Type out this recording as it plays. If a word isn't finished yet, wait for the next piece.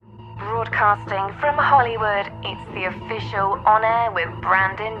Broadcasting from Hollywood, it's the official On Air with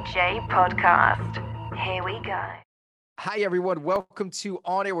Brandon J podcast. Here we go. Hi, everyone. Welcome to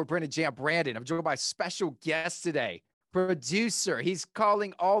On Air with Brandon J. I'm Brandon. I'm joined by a special guest today, producer. He's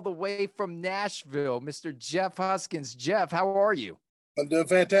calling all the way from Nashville, Mr. Jeff Huskins. Jeff, how are you? I'm doing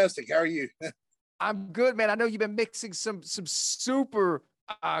fantastic. How are you? I'm good, man. I know you've been mixing some super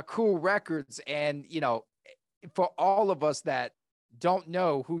cool records. And, you know, for all of us that don't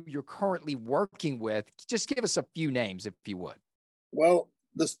know who you're currently working with, just give us a few names, if you would. Well,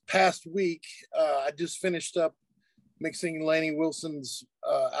 this past week, I just finished up mixing Lainey Wilson's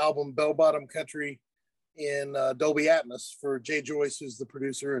album Bell Bottom Country in Dolby Atmos for Jay Joyce, who's the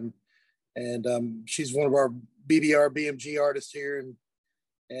producer, and she's one of our BBR BMG artists here,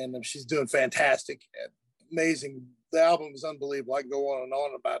 and she's doing fantastic, amazing. The album is unbelievable. I can go on and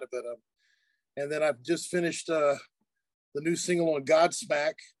on about it, but and then I've just finished the new single on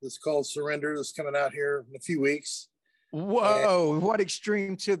Godsmack that's called Surrender, that's coming out here in a few weeks. Whoa, what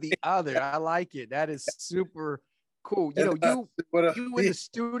extreme to the other. I like it. That is super cool. You know, you in the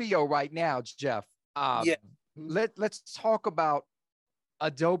studio right now, Jeff. Let's talk about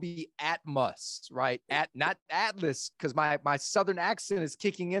Adobe Atmos, right? Not Atlas, because my southern accent is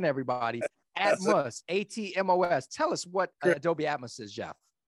kicking in, everybody. Atmos, ATMOS. Tell us what Adobe Atmos is, Jeff.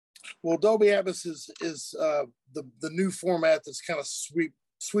 Well, Dolby Atmos is the new format that's kind of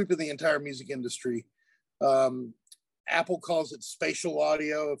sweeping the entire music industry. Apple calls it spatial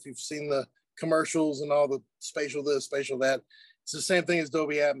audio. If you've seen the commercials and all the spatial this, spatial that, it's the same thing as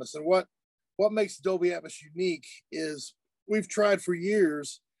Dolby Atmos. And what makes Dolby Atmos unique is we've tried for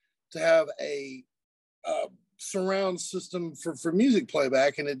years to have a surround system for music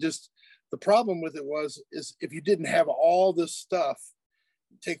playback, and the problem with it is if you didn't have all this stuff,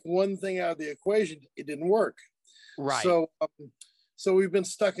 take one thing out of the equation, it didn't work. Right. So we've been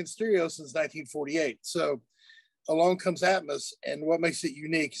stuck in stereo since 1948. So along comes Atmos, and what makes it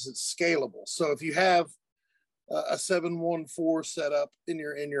unique is it's scalable. So if you have a 714 setup in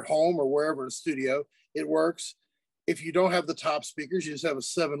your home or wherever in the studio, it works. If you don't have the top speakers, you just have a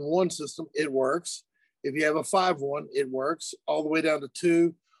 7.1 system, it works. If you have a 5.1, it works all the way down to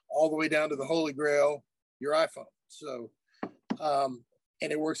 2, all the way down to the Holy Grail, your iPhone. So,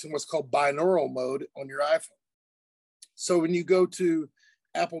 and it works in what's called binaural mode on your iPhone. So when you go to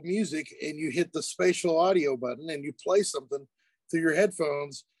Apple Music and you hit the spatial audio button and you play something through your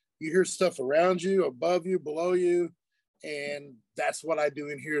headphones, you hear stuff around you, above you, below you. And that's what I do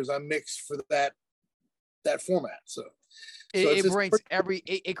in here is I mix for that format. So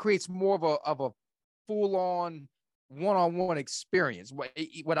it creates more of a full-on one-on-one experience.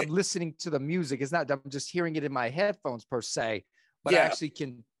 When I'm listening to the music, it's not I'm just hearing it in my headphones per se, but I actually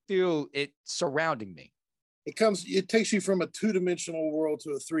can feel it surrounding me. It takes you from a 2-dimensional world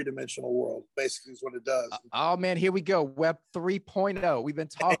to a 3-dimensional world, basically is what it does. Oh man, here we go. Web 3.0. We've been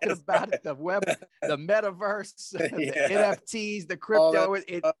talking about it, the web, the metaverse, the NFTs, the crypto.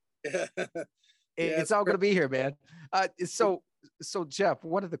 It's all going to be here, man. So Jeff,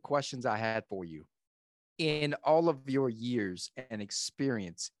 one of the questions I had for you, in all of your years and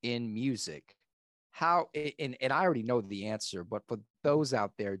experience in music, and I already know the answer, but for those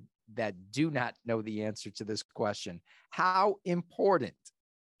out there that do not know the answer to this question, how important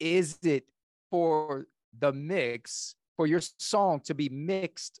is it for the mix, for your song to be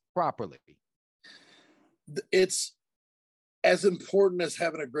mixed properly? It's as important as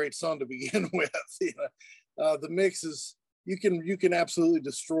having a great song to begin with. The mix is, you can absolutely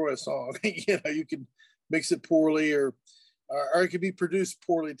destroy a song. You can mix it poorly or it could be produced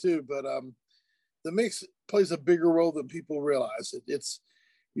poorly too, but the mix plays a bigger role than people realize.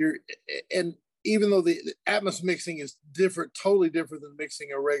 And even though the Atmos mixing is different, totally different than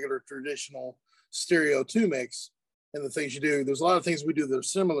mixing a regular traditional stereo 2 mix and the things you do, there's a lot of things we do that are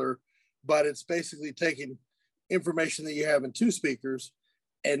similar, but it's basically taking information that you have in 2 speakers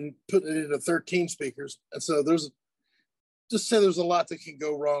and putting it into 13 speakers. And so there's a lot that can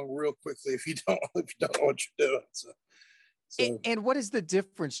go wrong real quickly if you don't know what you're doing. And what is the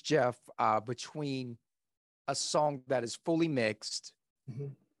difference, Jeff, between a song that is fully mixed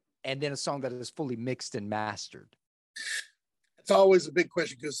and then a song that is fully mixed and mastered? It's always a big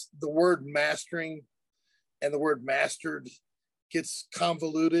question because the word mastering and the word mastered gets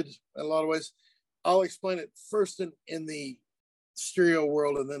convoluted in a lot of ways. I'll explain it first in the stereo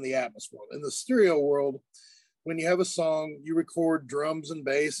world and then the Atmos world. In the stereo world, when you have a song, you record drums and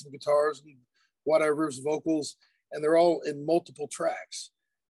bass and guitars and whatever's vocals, and they're all in multiple tracks.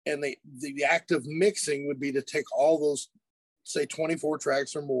 And the act of mixing would be to take all those, say 24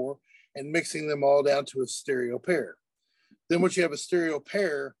 tracks or more, and mixing them all down to a stereo pair. Then once you have a stereo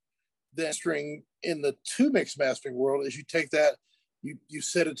pair, then string in the 2-mix mastering world is you take that, you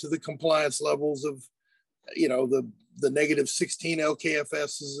set it to the compliance levels of, the negative 16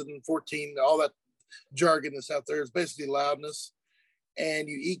 LKFSs and 14, all that jargon that's out there is basically loudness. And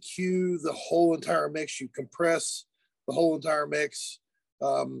you EQ the whole entire mix. You compress the whole entire mix,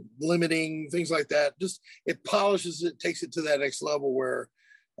 limiting, things like that. Just, it polishes it, takes it to that next level where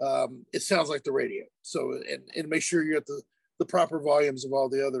it sounds like the radio. So, and make sure you're at the proper volumes of all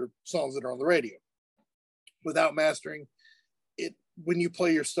the other songs that are on the radio. Without mastering it, when you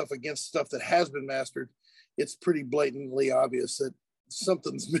play your stuff against stuff that has been mastered, it's pretty blatantly obvious that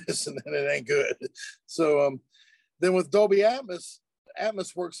something's missing and it ain't good. So then with Dolby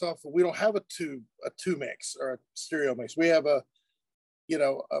Atmos works off of, we don't have a two mix or a stereo mix. We have a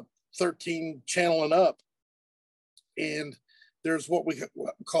 13 channel and up, and there's what we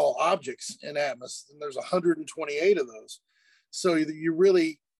call objects in Atmos, and there's 128 of those. So you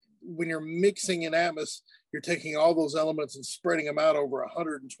really, when you're mixing in Atmos, you're taking all those elements and spreading them out over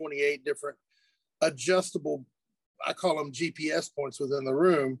 128 different adjustable, I call them GPS points within the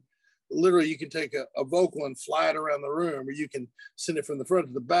room. Literally, you can take a vocal and fly it around the room, or you can send it from the front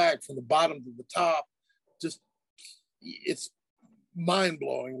to the back, from the bottom to the top. Just, it's mind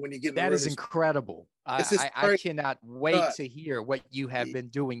blowing when you get that is incredible. I cannot wait to hear what you have been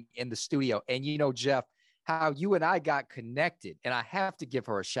doing in the studio. And Jeff, how you and I got connected, and I have to give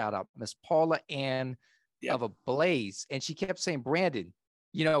her a shout out, Miss Paula Ann of Ablaze, and she kept saying, Brandon,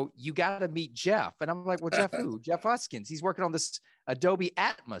 you got to meet Jeff. And I'm like, well, Jeff who? Jeff Huskins. He's working on this Adobe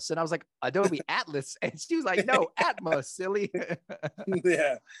Atmos. And I was like, Adobe Atlas. And she was like, no, Atmos, silly.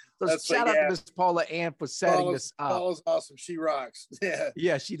 Yeah. So shout out to Miss Paula Ann for setting this up. Paula's awesome. She rocks. Yeah.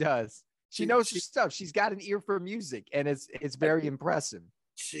 Yeah, she does. She knows her stuff. She's got an ear for music, and it's very impressive.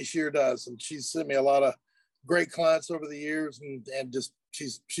 She sure does. And she's sent me a lot of great clients over the years, and just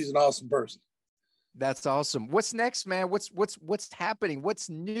she's an awesome person. That's awesome. What's next, man? What's happening? What's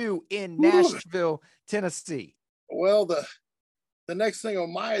new in Nashville, Tennessee? Well, the next thing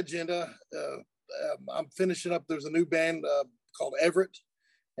on my agenda, I'm finishing up. There's a new band called Everett,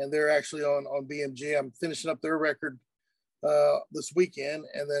 and they're actually on BMG. I'm finishing up their record this weekend,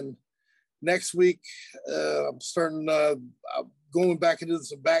 and then next week I'm starting. I'm going back into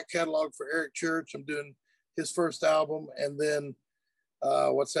some back catalog for Eric Church. I'm doing his first album, and then.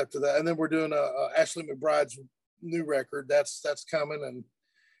 What's after that? And then we're doing Ashley McBride's new record. That's coming,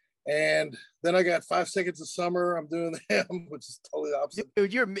 and then I got 5 Seconds of Summer. I'm doing them, which is totally the opposite.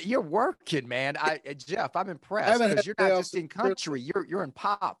 Dude, you're working, man. Jeff, I'm impressed because you're not just in country. You're in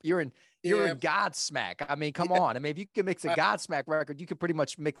pop. You're in Godsmack. I mean, come on. I mean, if you can mix a Godsmack record, you can pretty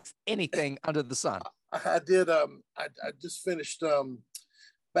much mix anything under the sun. I did. I just finished.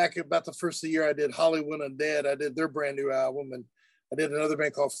 Back about the first of the year, I did Hollywood Undead. I did their brand new album, and I did another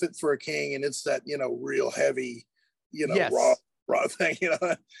band called Fit for a King, and it's that, real heavy, yes. raw thing,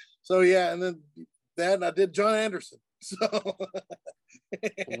 So yeah, and then that, and I did John Anderson. So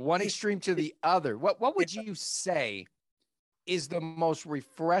one extreme to the other. What would you say is the most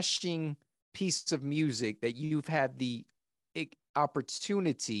refreshing piece of music that you've had the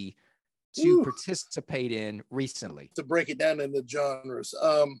opportunity to participate in recently? To break it down into genres,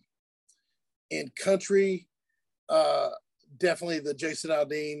 in country, definitely the Jason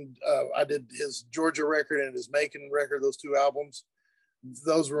Aldean. I did his Georgia record and his Macon record, those two albums.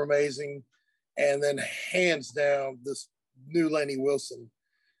 Those were amazing. And then hands down, this new Lainey Wilson.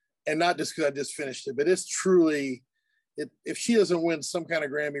 And not just because I just finished it, but it's truly, if she doesn't win some kind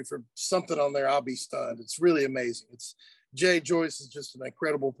of Grammy for something on there, I'll be stunned. It's really amazing. Jay Joyce is just an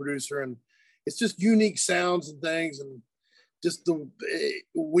incredible producer, and it's just unique sounds and things. And just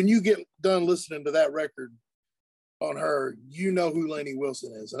when you get done listening to that record, on her, who Lainey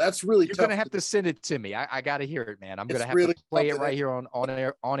Wilson is, and that's really You're tough. Gonna have to send it to me. I got to hear it, man. I'm gonna have really to play it right here on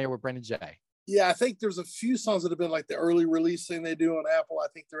air with Brandon J. Yeah, I think there's a few songs that have been like the early release thing they do on Apple. I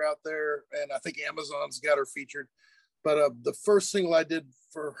think they're out there, and I think Amazon's got her featured. But the first single I did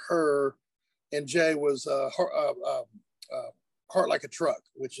for her and Jay was "Heart Like a Truck,"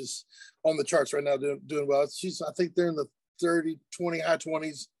 which is on the charts right now, doing well. I think they're in the 30, 20, high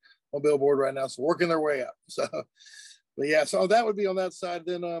 20s. On Billboard right now, so working their way up. So, but yeah, so that would be on that side.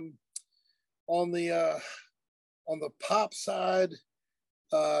 Then on the pop side,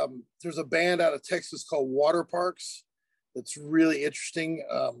 there's a band out of Texas called Water Parks that's really interesting.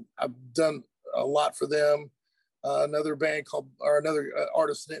 I've done a lot for them. Another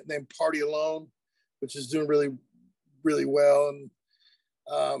artist named Party Alone, which is doing really, really well. And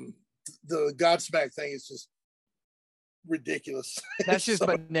the Godsmack thing is just ridiculous. That's just So,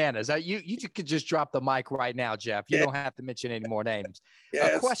 bananas. You could just drop the mic right now, Jeff. You yeah, don't have to mention any more names. A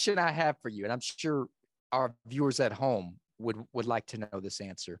yes. question I have for you, and I'm sure our viewers at home would like to know this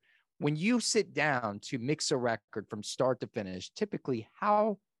answer. When you sit down to mix a record from start to finish, typically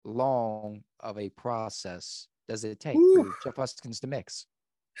how long of a process does it take Woo. for Jeff Huskins to mix?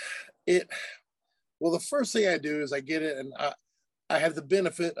 Well, the first thing I do is I get it, and I have the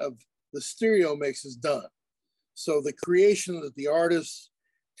benefit of the stereo mix is done. So the creation that the artist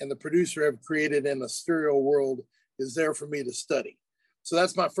and the producer have created in the stereo world is there for me to study. So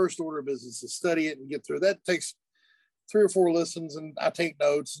that's my first order of business, to study it and get through. That takes 3 or 4 listens, and I take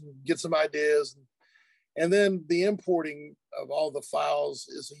notes and get some ideas. And then the importing of all the files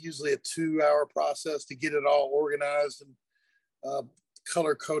is usually a 2-hour process to get it all organized and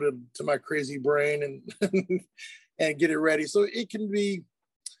color coded to my crazy brain and and get it ready. So it can be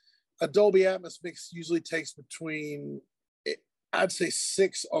a Dolby Atmos mix usually takes between, I'd say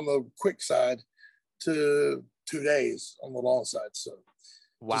 6 on the quick side to 2 days on the long side. So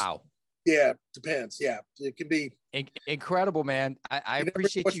wow. Yeah, depends. Yeah, it can be incredible, man. I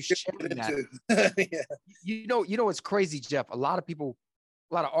appreciate you sharing that. Yeah. You know what's crazy, Jeff? A lot of people,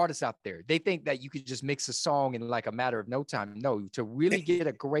 a lot of artists out there, they think that you could just mix a song in like a matter of no time. No, to really get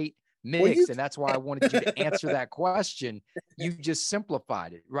a great mix, and that's why I wanted you to answer that question. You just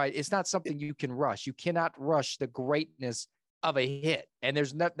simplified it, right? It's not something you can rush. You cannot rush the greatness of a hit, and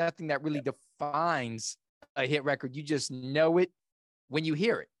there's nothing that really defines a hit record. You just know it when you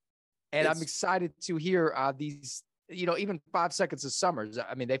hear it. And I'm excited to hear these, even 5 Seconds of Summer.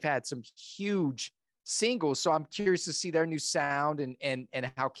 I mean, they've had some huge singles, so I'm curious to see their new sound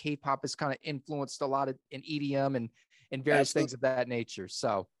and how K-pop has kind of influenced a lot of in EDM and various things of that nature.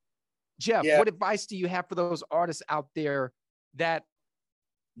 So, Jeff, what advice do you have for those artists out there that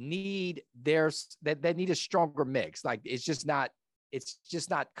need that need a stronger mix? Like it's just not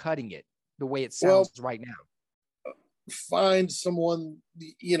cutting it the way it sounds right now. Find someone,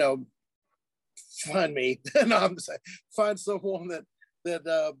 find me. No, I'm saying, find someone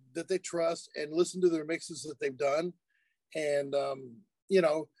that they trust and listen to their mixes that they've done, and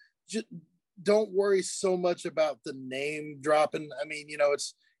just don't worry so much about the name dropping. I mean,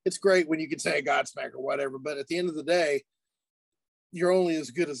 it's great when you can say a Godsmack or whatever, but at the end of the day, you're only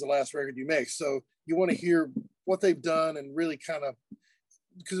as good as the last record you mix. So you want to hear what they've done and really kind of,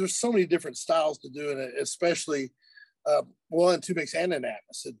 because there's so many different styles to do it, especially in 2 mix and an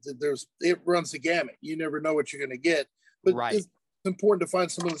Atmos. It runs the gamut. You never know what you're going to get, but it's important to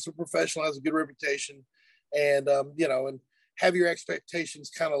find someone that's a professional, has a good reputation, and and have your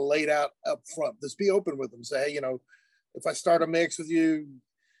expectations kind of laid out up front. Just be open with them. Say, hey, if I start a mix with you,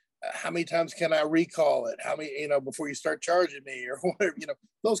 how many times can I recall it? How many, before you start charging me or whatever,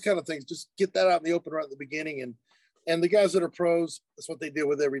 those kind of things. Just get that out in the open right at the beginning. And the guys that are pros, that's what they deal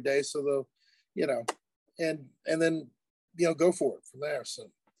with every day. So they'll, and then, go for it from there. So,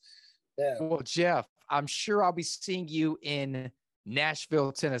 yeah. Well, Jeff, I'm sure I'll be seeing you in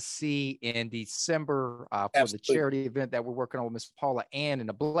Nashville, Tennessee in December for the charity event that we're working on with Miss Paula Ann and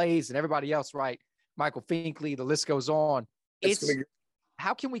the Blaze and everybody else, right? Michael Finkley, the list goes on.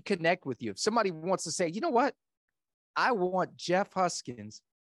 How can we connect with you? If somebody wants to say, you know what? I want Jeff Huskins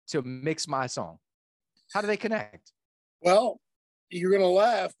to mix my song. How do they connect? Well, you're going to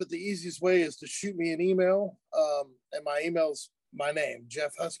laugh, but the easiest way is to shoot me an email. And my email's my name,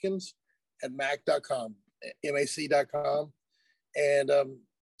 Jeff Huskins at mac.com, mac.com. And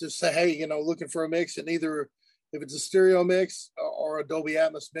just say, hey, looking for a mix, and either if it's a stereo mix or a Dolby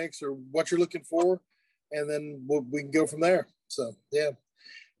Atmos mix or what you're looking for. And then we can go from there. So, yeah.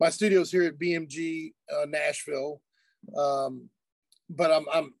 My studio's here at BMG Nashville, but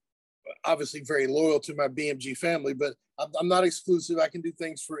I'm obviously very loyal to my BMG family, but I'm not exclusive. I can do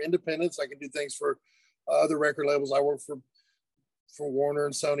things for independents. I can do things for other record labels. I work for Warner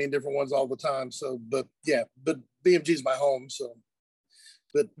and Sony and different ones all the time. So, but BMG is my home. So,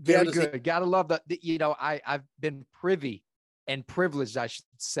 but very good. Gotta love that. I've been privy and privileged, I should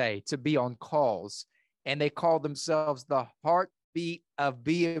say, to be on calls, and they call themselves the heartbeat of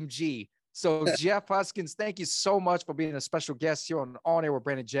BMG. So Jeff Huskins, thank you so much for being a special guest here on Air with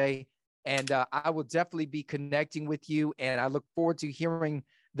Brandon J. And I will definitely be connecting with you. And I look forward to hearing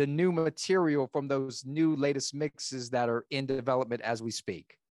the new material from those new latest mixes that are in development as we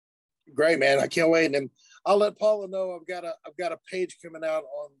speak. Great, man. I can't wait. And I'll let Paula know I've got a page coming out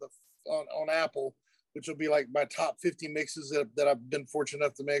on Apple, which will be like my top 50 mixes that I've been fortunate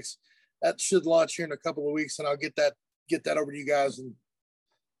enough to mix. That should launch here in a couple of weeks, and I'll get that over to you guys and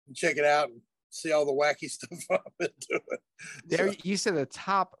check it out and see all the wacky stuff I've been doing. There, you said the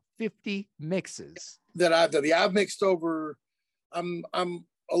top 50 mixes that I've done. Yeah, I've mixed over. I'm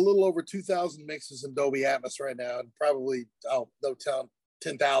a little over 2,000 mixes in Dolby Atmos right now, and probably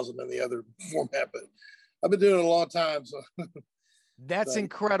 10,000 in the other format. But I've been doing it a long time, so. That's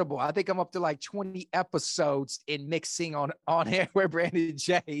incredible. I think I'm up to like 20 episodes in mixing on air with Brandon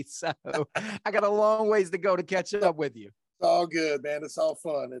J. So I got a long ways to go to catch up with you. It's all good, man. It's all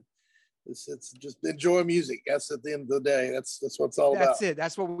fun. It's just enjoy music. That's at the end of the day. That's what it's all about. That's it.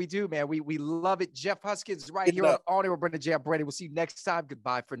 That's what we do, man. We love it. Jeff Huskins right here on air with Brandon J. Brandon. We'll see you next time.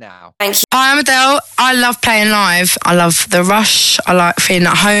 Goodbye for now. Thank you. Hi, I'm Adele. I love playing live. I love the rush. I like feeling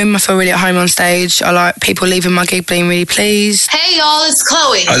at home. I feel really at home on stage. I like people leaving my gig being really pleased. Hey, y'all, it's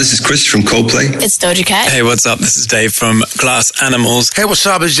Chloe. Hi, this is Chris from Coldplay. It's Doja Cat. Hey, what's up? This is Dave from Glass Animals. Hey, what's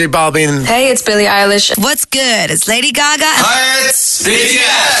up? It's J Balvin. Hey, it's Billie Eilish. What's good? It's Lady Gaga. Hi, it's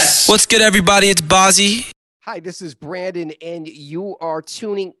BTS. What's good, everybody? It's Bozzy. Hi, this is Brandon, and you are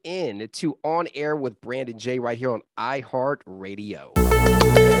tuning in to On Air with Brandon J right here on iHeartRadio.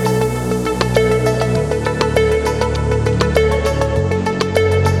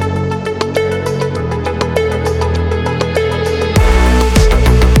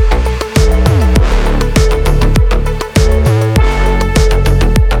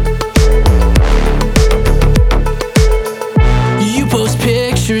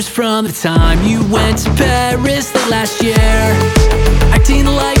 From the time you went to Paris the last year, acting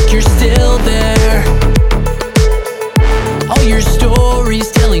like you're still there. All your stories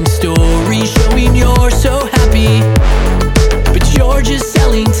telling stories, showing you're so happy, but you're just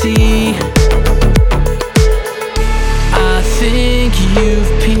selling tea. I think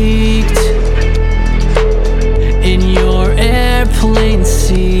you've peaked in your airplane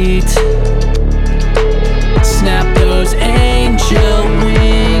seat. Snap those angel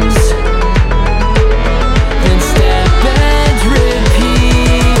wings, then step and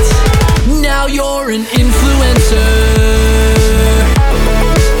repeat. Now you're an influencer.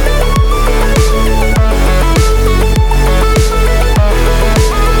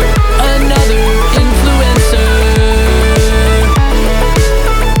 Another influencer.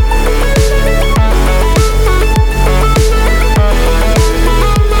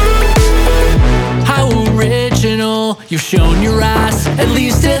 How original. You've shown your ass at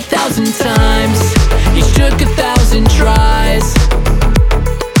least 1,000 times. Each took 1,000 tries.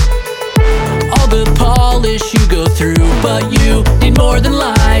 All the polish you go through, but you need more than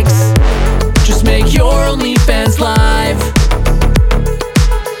likes. Just make your OnlyFans live.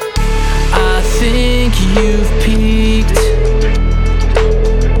 I think you've peaked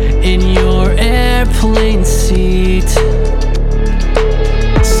in your airplane seat.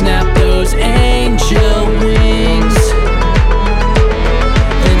 Snap those angel wings,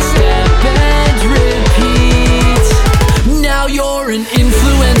 then step and repeat. Now you're an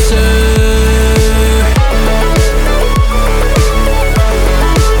influencer.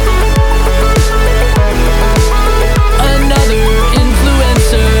 Another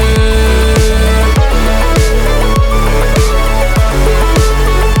influencer.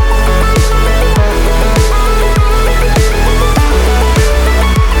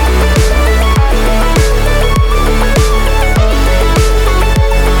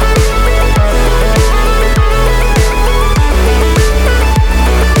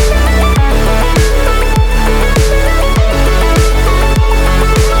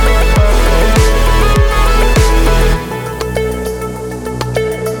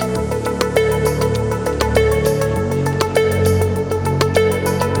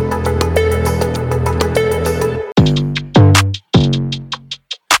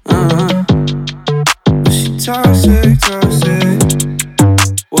 Toxic, toxic.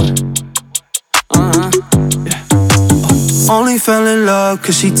 What? Only fell in love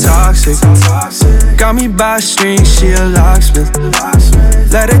cause she toxic. Got me by a string, she a locksmith.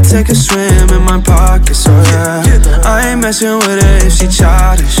 Let her take a swim in my pockets, oh yeah. I ain't messing with her if she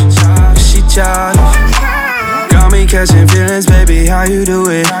childish. If she childish. Got me catching feelings, baby, how you do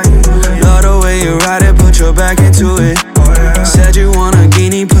it? Love the way you ride it, put your back into it. Said you want a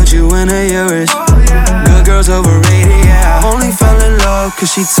guinea, put you in a Urus. Good girls overrated, yeah. Only fell in love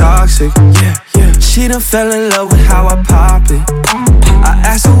cause she toxic, yeah, yeah. She done fell in love with how I pop it. I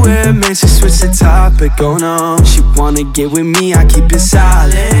asked her where it meant, she switched the topic. Oh no, she wanna get with me, I keep it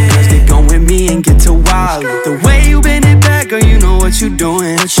solid. Girls get going with me and get to wild. The way you bend it back, girl, you know what you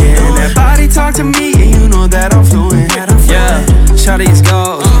doing. Yeah, and that body talk to me, and you know that I'm fluent. Yeah, shawty's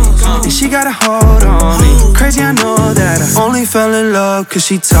gold, and she got a hold on me. Crazy, I know that Only fell in love cause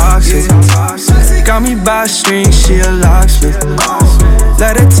she toxic. Got me by a string, she a locksmith.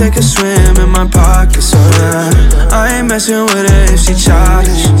 Let her take a swim in my pocket, so yeah. I ain't messing with her if she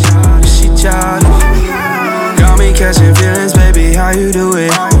childish. She childish. Got me catching feelings, baby, how you do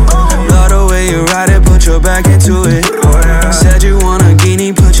it? Love the way you ride it, put your back into it. Said you want a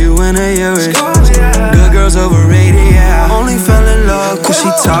guinea, put you in a Urus. Good girls overrated, yeah. Only fell in love cause she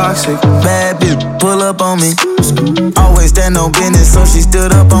toxic. Bad bitch, pull up on me. Always stand on business, so she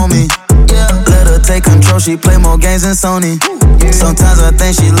stood up on me. Let her take control, she play more games than Sony. Sometimes I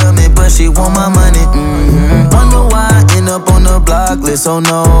think she love me, but she want my money. Wonder why I end up on the block list, oh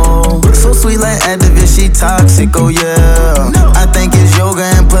no. So sweet like activist, she toxic, oh yeah. I think it's yoga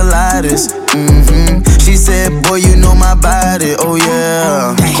and Pilates. She said, boy, you know my body, oh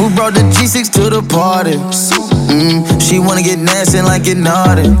yeah. Who brought the G6 to the party? She wanna get nasty like it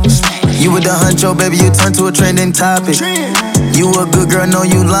naughty. You with the huncho, baby, you turn to a trending topic. You a good girl, know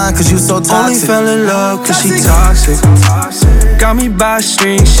you lying cause you so toxic. Only fell in love cause she toxic. Got me by a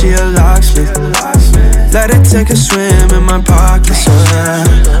string, she a locksmith. Let her take a swim in my pocket, so yeah.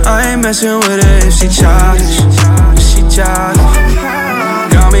 I ain't messing with her if she childish. She childish.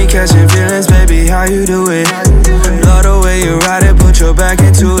 Got me catching feelings, baby, how you do it? Love the way you ride it, put your back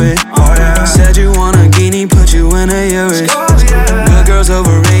into it. Said you want a guinea, put you in a Urus. Good girls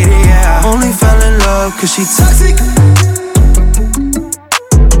overrated, yeah. Only fell in love cause she toxic.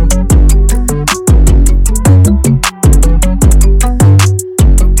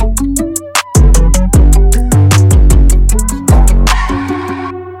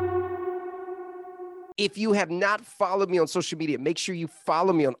 If you have not followed me on social media, make sure you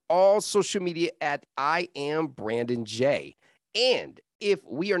follow me on all social media at I am Brandon J. And if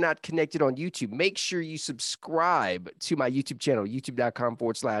we are not connected on YouTube, make sure you subscribe to my YouTube channel,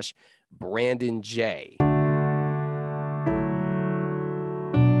 youtube.com/Brandon J.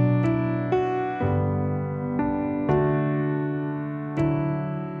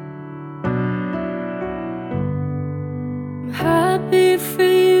 I'm happy for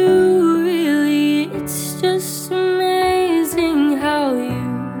you, really. It's just amazing how you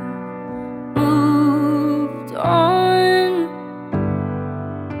moved on.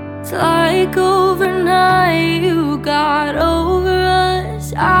 It's like overnight you got over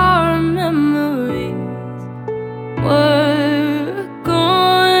us. Our memories were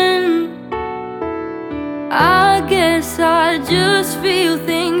gone. I guess I just feel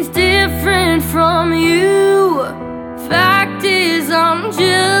things different from you. Fact is I'm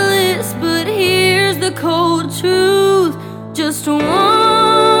jealous, but here's the cold truth. Just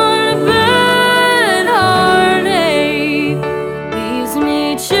one bad heartache leaves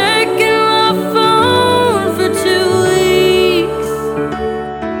me checking my phone for 2 weeks.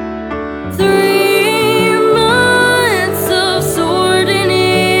 3 months of sorting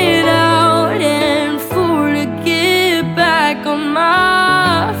it out, and 4 to get back on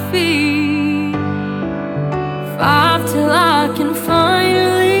my feet. 5 till I can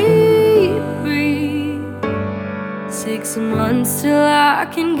finally breathe. 6 months till I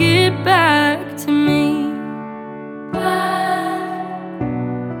can get back to me.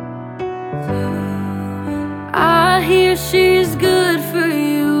 I hear she's good for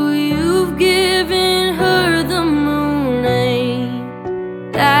you. You've given her the moon.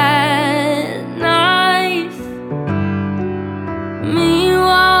 Ain't that nice?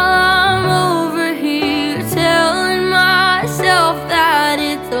 Meanwhile, I'm over here telling myself that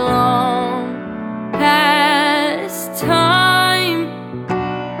it's long past time.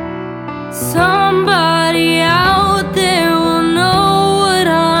 Somebody out there will know what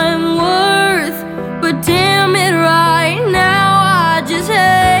I'm worth, but damn it, right now I just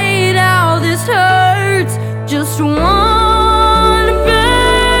hate how this hurts. Just one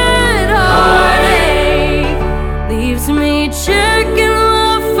bad heartache leaves me checking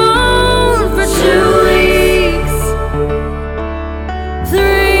my phone for 2 weeks.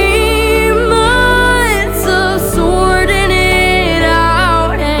 3 months of sorting it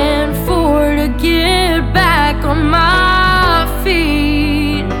out, and 4 to get back on my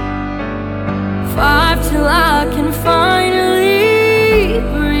feet. 5 till I can finally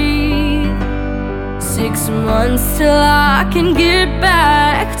breathe. 6 months till I can get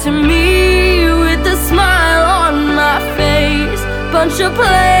back to me with a smile on my face. Bunch of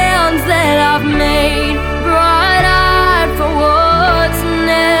plans that I've made, bright-eyed for what's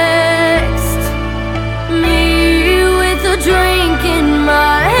next. Me with a drink in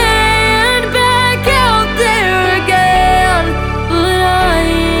my hand, back out there again, but I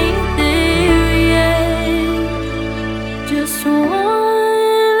ain't there yet. Just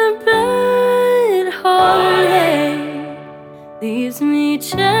one bad heartache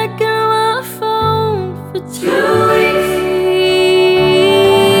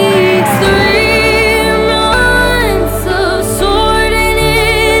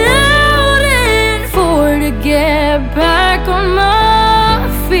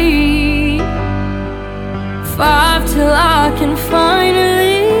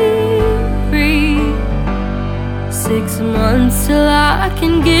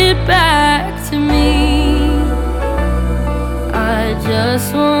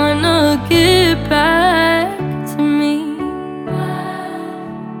just wanna get back to me.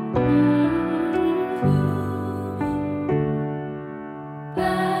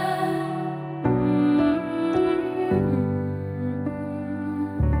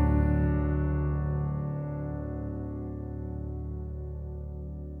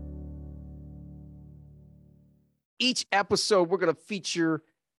 Each episode, we're going to feature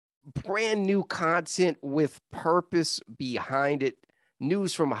brand new content with purpose behind it.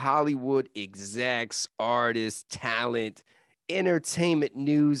 News from Hollywood, execs, artists, talent, entertainment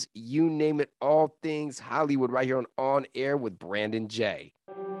news, you name it, all things Hollywood right here on Air with Brandon J.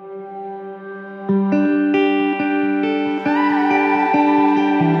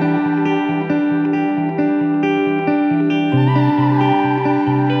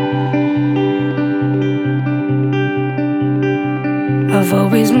 I've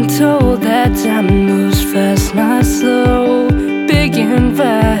always been told that time moves fast, not slow, big and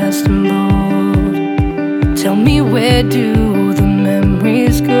vast and bold. Tell me, where do the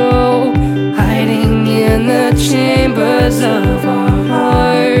memories go, hiding in the chambers of our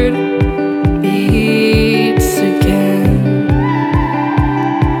heart beats again.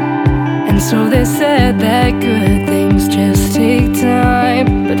 And so they said that good things just take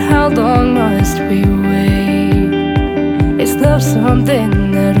time, but how long must we wait? Is love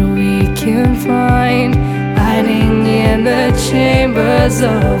something that we can find, hiding in the chambers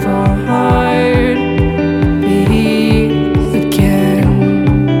of our heart beats again?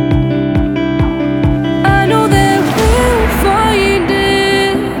 I know that we'll find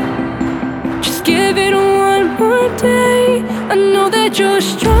it, just give it one more day. I know that you're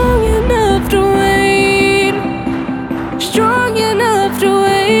strong enough to wait, strong enough to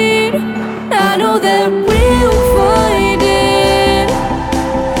wait. I know that we'll find it,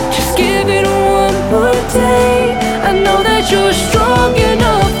 just give it one more day. I know that you're strong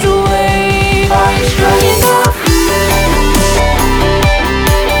enough to wait. Are you strong enough?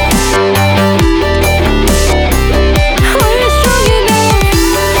 Are you strong enough?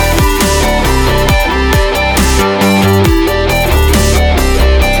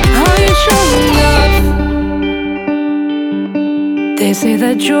 Are you strong enough? They say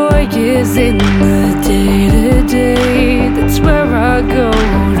that joy is in the day-to-day. That's where I go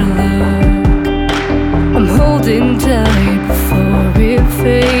to look. I'm holding tight before it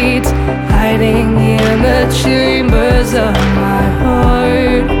fades, hiding in the chambers of my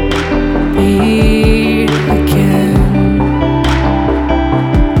heart beat again.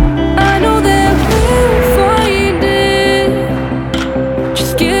 I know that we'll find it,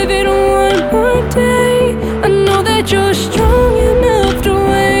 just give it one more day. I know that you're strong enough to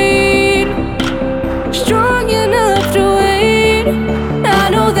wait, strong enough to wait. I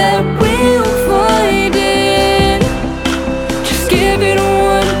know that we'll find it, just give it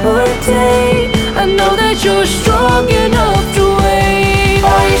one more day. I know that you're strong enough to wait.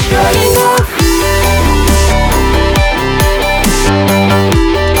 Are you strong enough?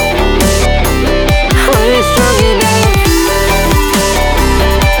 Are you strong enough?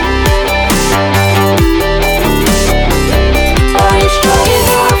 Are you strong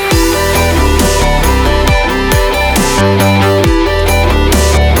enough?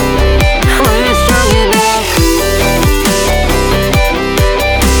 Are you strong enough?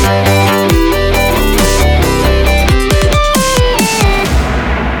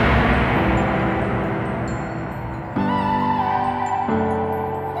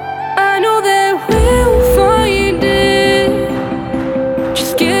 I know that we'll find it,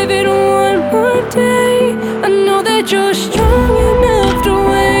 just give it one more day. I know that you're strong enough to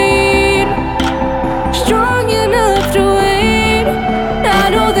wait, strong enough to wait. I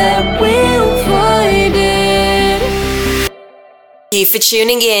know that we'll find it. Thank you for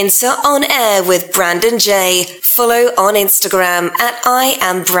tuning in to On Air with Brandon J. Follow on Instagram at I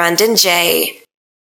am Brandon J.